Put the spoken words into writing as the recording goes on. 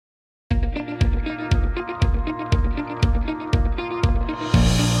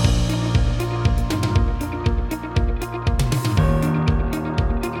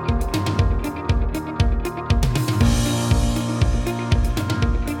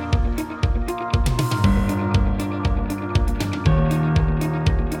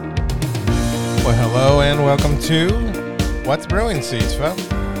welcome to What's Brewing, CISFA.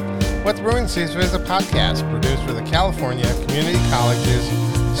 What's Brewing, CISFA is a podcast produced for the California Community Colleges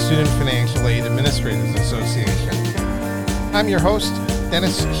Student Financial Aid Administrators Association. I'm your host,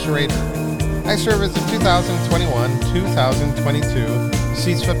 Dennis Schrader. I serve as the 2021-2022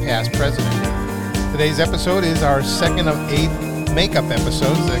 CISFA past president. Today's episode is our second of 8 makeup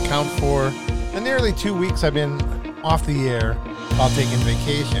episodes that account for the nearly 2 weeks I've been off the air while taking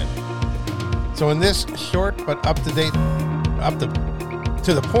vacation. So in this short but to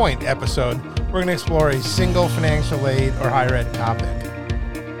the point episode, we're going to explore a single financial aid or higher ed topic.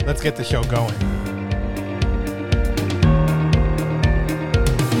 Let's get the show going.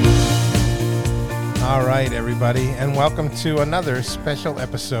 All right, everybody, and welcome to another special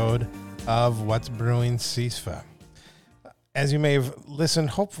episode of What's Brewing, CISFA. As you may have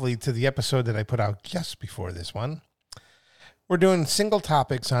listened, hopefully, to the episode that I put out just before this one, we're doing single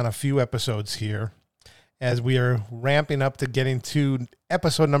topics on a few episodes here as we are ramping up to getting to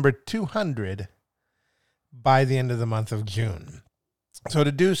episode number 200 by the end of the month of June. So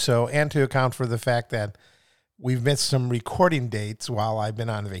to do so, and to account for the fact that we've missed some recording dates while I've been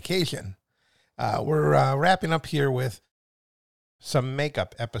on vacation, we're wrapping up here with some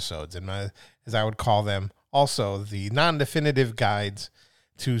makeup episodes, and as I would call them, also the non-definitive guides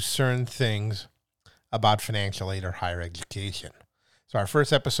to certain things about financial aid or higher education. So our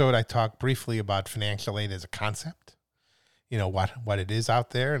first episode, I talked briefly about financial aid as a concept, what it is out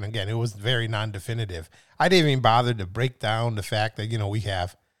there. And again, it was very non-definitive. I didn't even bother to break down the fact that, we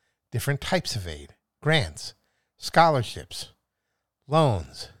have different types of aid, grants, scholarships,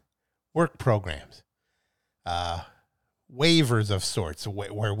 loans, work programs, waivers of sorts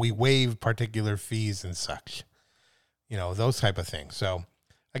where we waive particular fees and such, those type of things. So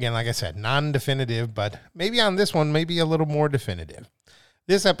again, like I said, non-definitive, but maybe on this one, maybe a little more definitive.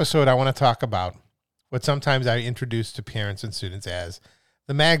 This episode, I want to talk about what sometimes I introduce to parents and students as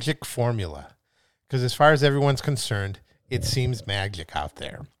the magic formula. Because as far as everyone's concerned, it seems magic out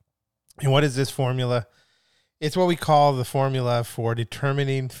there. And what is this formula? It's what we call the formula for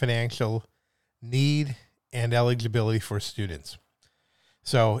determining financial need and eligibility for students.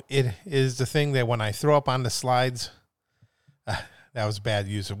 So it is the thing that when I throw up on the slides, that was bad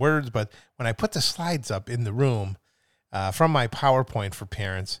use of words, but when I put the slides up in the room from my PowerPoint for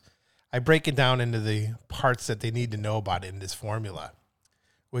parents, I break it down into the parts that they need to know about in this formula,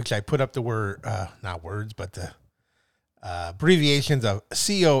 which I put up the the abbreviations of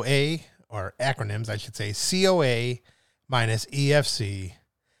COA, or acronyms, I should say, COA minus EFC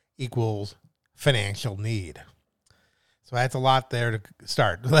equals financial need. So that's a lot there to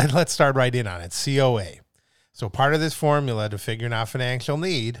start. Let's start right in on it. COA. So part of this formula to figuring out financial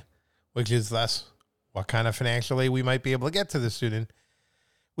need, which is thus what kind of financial aid we might be able to get to the student,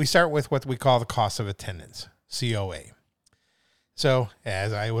 we start with what we call the cost of attendance, COA. So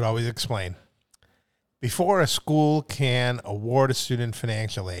as I would always explain, before a school can award a student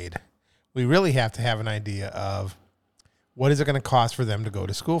financial aid, we really have to have an idea of what is it going to cost for them to go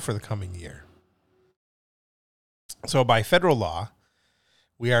to school for the coming year. So by federal law,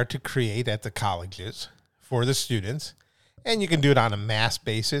 we are to create at the colleges for the students, and you can do it on a mass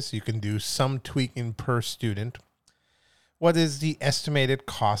basis. You can do some tweaking per student. What is the estimated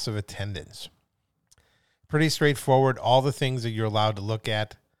cost of attendance? Pretty straightforward. All the things that you're allowed to look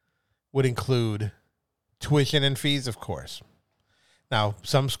at would include tuition and fees, of course. Now,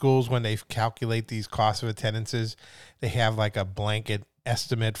 some schools, when they calculate these costs of attendances, they have like a blanket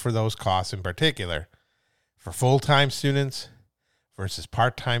estimate for those costs in particular. For full-time students versus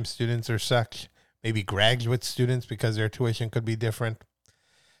part-time students or such, maybe graduate students because their tuition could be different.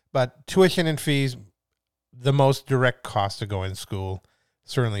 But tuition and fees, the most direct cost to go in school,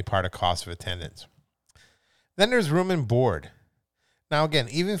 certainly part of cost of attendance. Then there's room and board. Now again,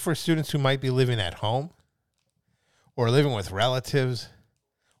 even for students who might be living at home or living with relatives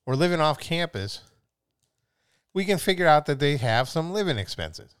or living off campus, we can figure out that they have some living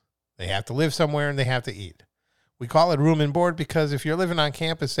expenses. They have to live somewhere and they have to eat. We call it room and board because if you're living on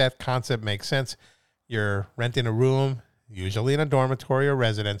campus, that concept makes sense. You're renting a room, usually in a dormitory or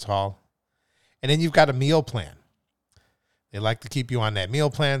residence hall, and then you've got a meal plan. They like to keep you on that meal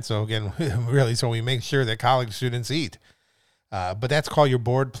plan, so again, really, so we make sure that college students eat. But that's called your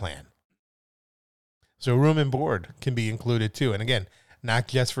board plan. So room and board can be included too, and again, not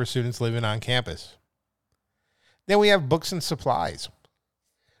just for students living on campus. Then we have books and supplies.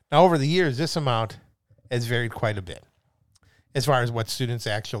 Now, over the years, this amount has varied quite a bit as far as what students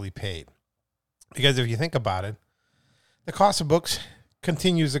actually paid. Because if you think about it, the cost of books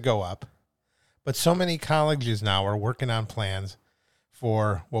continues to go up, but so many colleges now are working on plans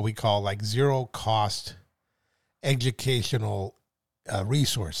for what we call like zero cost educational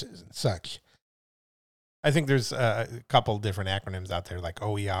resources and such. I think there's a couple different acronyms out there like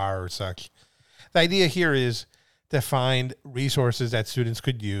OER or such. The idea here is to find resources that students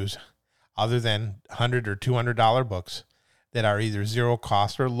could use other than $100 or $200 books that are either zero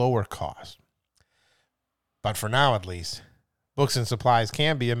cost or lower cost. But for now, at least, books and supplies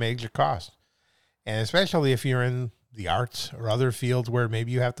can be a major cost. And especially if you're in the arts or other fields where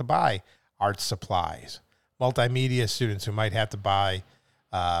maybe you have to buy art supplies. Multimedia students who might have to buy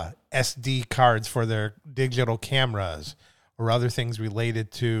SD cards for their digital cameras or other things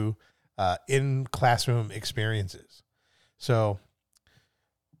related to in-classroom experiences. So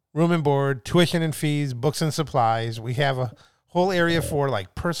room and board, tuition and fees, books and supplies. We have a whole area for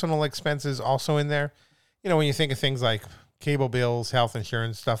like personal expenses also in there. You know, when you think of things like cable bills, health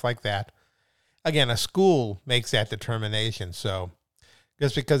insurance, stuff like that. Again, a school makes that determination. So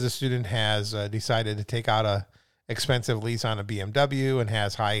just because a student has decided to take out a expensive lease on a BMW and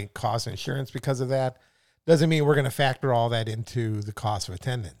has high cost insurance because of that, doesn't mean we're going to factor all that into the cost of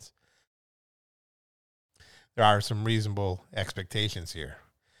attendance. There are some reasonable expectations here.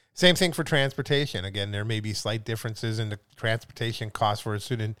 Same thing for transportation. Again, there may be slight differences in the transportation cost for a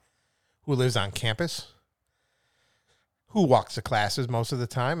student who lives on campus, who walks to classes most of the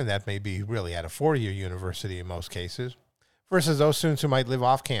time, and that may be really at a four-year university in most cases, versus those students who might live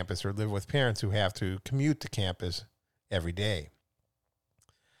off campus or live with parents who have to commute to campus every day.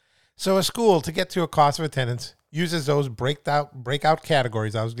 So a school, to get to a cost of attendance, uses those breakout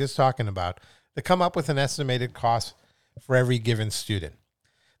categories I was just talking about to come up with an estimated cost for every given student.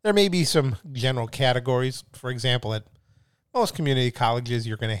 There may be some general categories. For example, at most community colleges,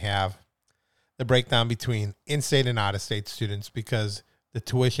 you're going to have the breakdown between in-state and out-of-state students because the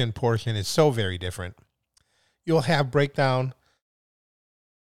tuition portion is so very different. You'll have breakdown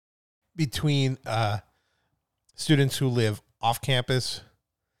between students who live off campus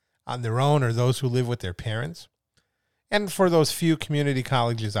on their own or those who live with their parents. And for those few community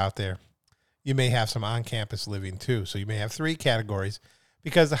colleges out there, you may have some on-campus living too. So you may have three categories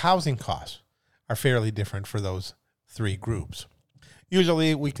because the housing costs are fairly different for those three groups.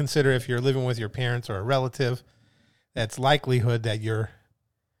 Usually we consider if you're living with your parents or a relative, that's likelihood that your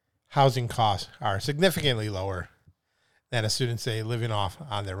housing costs are significantly lower than a student, say, living off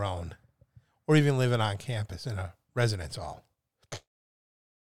on their own or even living on campus in a residence hall.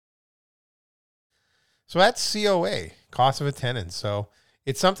 So that's COA, cost of attendance. So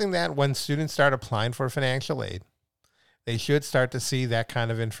it's something that when students start applying for financial aid, they should start to see that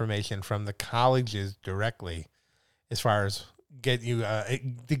kind of information from the colleges directly as far as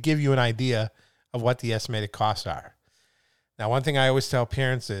to give you an idea of what the estimated costs are. Now, one thing I always tell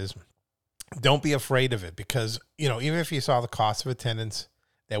parents is don't be afraid of it because, you know, even if you saw the cost of attendance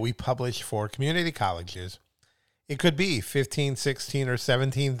that we publish for community colleges, it could be $15,000, $16,000, or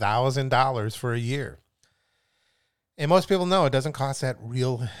 $17,000 for a year. And most people know it doesn't cost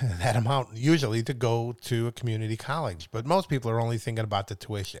that amount usually to go to a community college. But most people are only thinking about the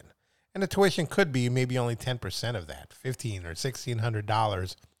tuition. And the tuition could be maybe only 10% of that, $1,500 or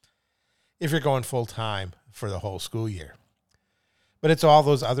 $1,600 if you're going full time for the whole school year. But it's all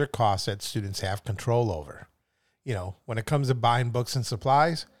those other costs that students have control over. You know, when it comes to buying books and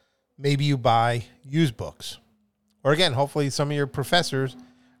supplies, maybe you buy used books. Or again, hopefully some of your professors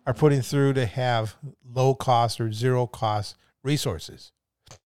are putting through to have low cost or zero cost resources.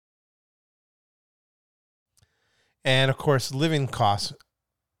 And of course, living costs,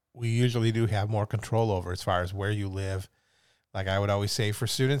 we usually do have more control over as far as where you live. Like I would always say for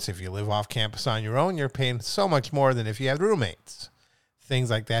students, if you live off campus on your own, you're paying so much more than if you have roommates. Things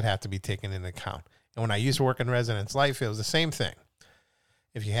like that have to be taken into account. And when I used to work in residence life, it was the same thing.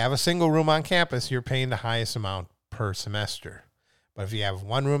 If you have a single room on campus, you're paying the highest amount per semester. But if you have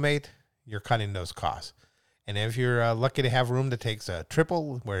one roommate, you're cutting those costs. And if you're lucky to have a room that takes a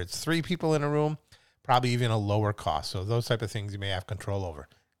triple, where it's 3 people in a room, probably even a lower cost. So those type of things you may have control over.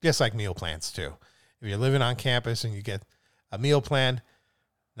 Just like meal plans too. If you're living on campus and you get a meal plan,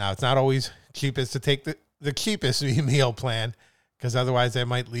 now it's not always cheapest to take the cheapest meal plan, because otherwise that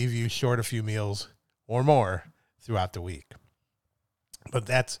might leave you short a few meals or more throughout the week. But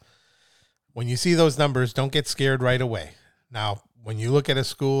that's, when you see those numbers, don't get scared right away. Now, when you look at a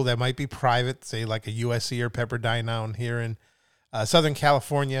school that might be private, say like a USC or Pepperdine down here in Southern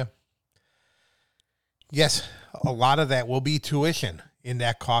California, yes, a lot of that will be tuition in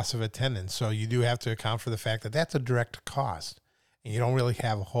that cost of attendance. So you do have to account for the fact that that's a direct cost, and you don't really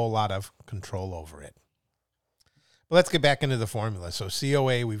have a whole lot of control over it. But let's get back into the formula. So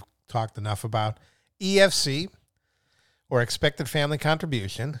COA, we've talked enough about. EFC, or expected family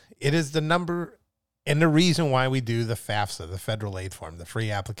contribution, it is the number And the reason why we do the FAFSA, the federal aid form, the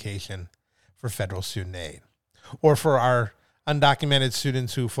free application for federal student aid, or for our undocumented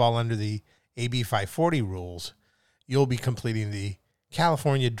students who fall under the AB 540 rules, you'll be completing the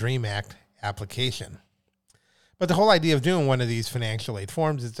California DREAM Act application. But the whole idea of doing one of these financial aid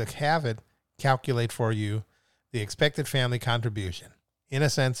forms is to have it calculate for you the expected family contribution. In a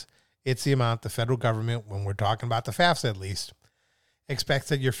sense, it's the amount the federal government, when we're talking about the FAFSA at least, expects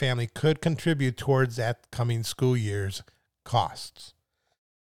that your family could contribute towards that coming school year's costs.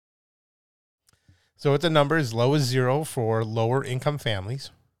 So it's a number as low as 0 for lower income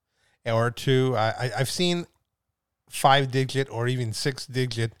families, or I've seen 5-digit or even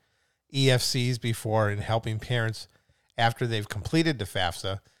 6-digit EFCs before in helping parents after they've completed the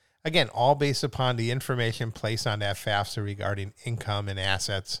FAFSA. Again, all based upon the information placed on that FAFSA regarding income and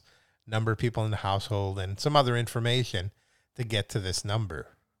assets, number of people in the household, and some other information to get to this number.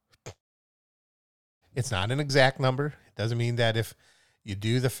 It's not an exact number. It doesn't mean that if you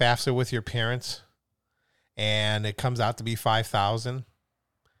do the FAFSA with your parents and it comes out to be $5,000,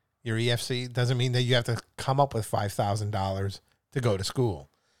 your EFC, doesn't mean that you have to come up with $5,000 to go to school.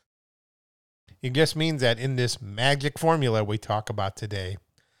 It just means that in this magic formula we talk about today,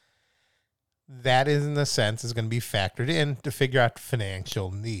 that in a sense is going to be factored in to figure out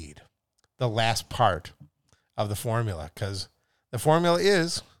financial need. The last part of the formula, because the formula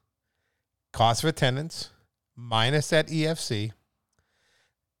is cost of attendance minus that EFC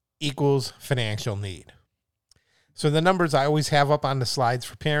equals financial need. So the numbers I always have up on the slides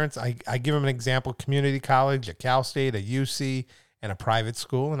for parents, I give them an example: community college, a Cal State, a UC, and a private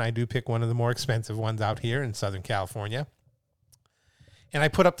school. And I do pick one of the more expensive ones out here in Southern California. And I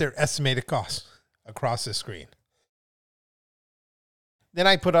put up their estimated costs across the screen. Then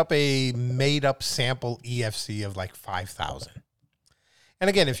I put up a made-up sample EFC of like $5,000. And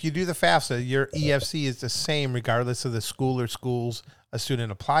again, if you do the FAFSA, your EFC is the same regardless of the school or schools a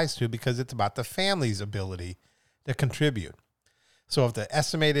student applies to, because it's about the family's ability to contribute. So if the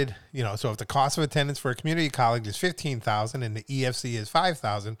estimated, if the cost of attendance for a community college is $15,000 and the EFC is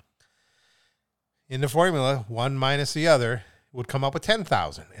 $5,000, in the formula, one minus the other would come up with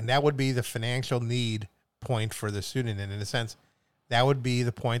 $10,000. And that would be the financial need point for the student. And in a sense, that would be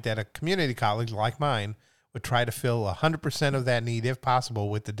the point that a community college like mine would try to fill 100% of that need, if possible,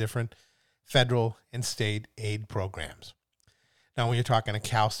 with the different federal and state aid programs. Now, when you're talking a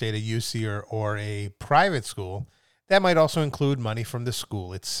Cal State, a UC, or a private school, that might also include money from the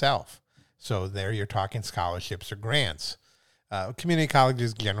school itself. So there you're talking scholarships or grants. Community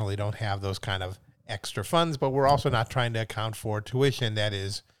colleges generally don't have those kind of extra funds, but we're also not trying to account for tuition that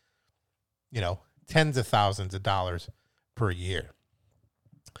is, tens of thousands of dollars per year.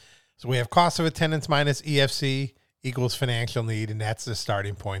 So we have cost of attendance minus EFC equals financial need, and that's the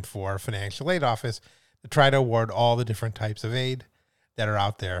starting point for our financial aid office to try to award all the different types of aid that are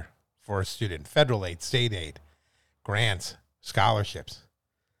out there for a student: federal aid, state aid, grants, scholarships,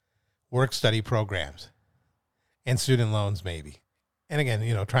 work-study programs, and student loans maybe. And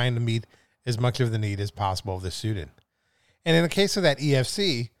again, trying to meet as much of the need as possible of the student. And in the case of that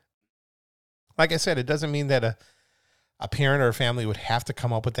EFC, like I said, it doesn't mean that a parent or a family would have to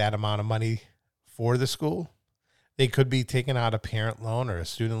come up with that amount of money for the school. They could be taking out a parent loan or a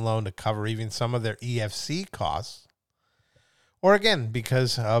student loan to cover even some of their EFC costs. Or again,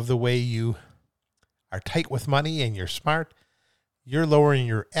 because of the way you are tight with money and you're smart, you're lowering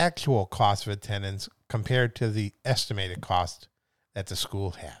your actual cost of attendance compared to the estimated cost that the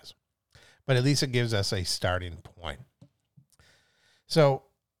school has. But at least it gives us a starting point. So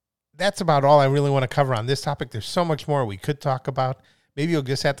that's about all I really want to cover on this topic. There's so much more we could talk about. Maybe you'll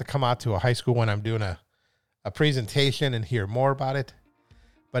just have to come out to a high school when I'm doing a presentation and hear more about it.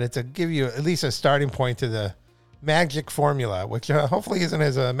 But it's to give you at least a starting point to the magic formula, which hopefully isn't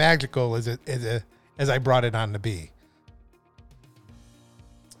as magical as I brought it on to be.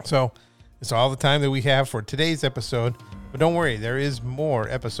 So it's all the time that we have for today's episode. But don't worry, there is more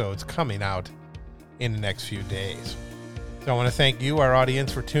episodes coming out in the next few days. So I want to thank you, our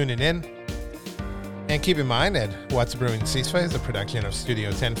audience, for tuning in. And keep in mind that What's Brewing CISFA is a production of Studio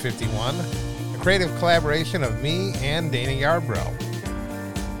 1051, a creative collaboration of me and Dana Yarbrough.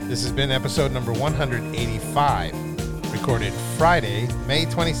 This has been episode number 185, recorded Friday, May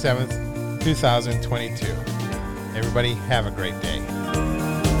 27th, 2022. Everybody, have a great day.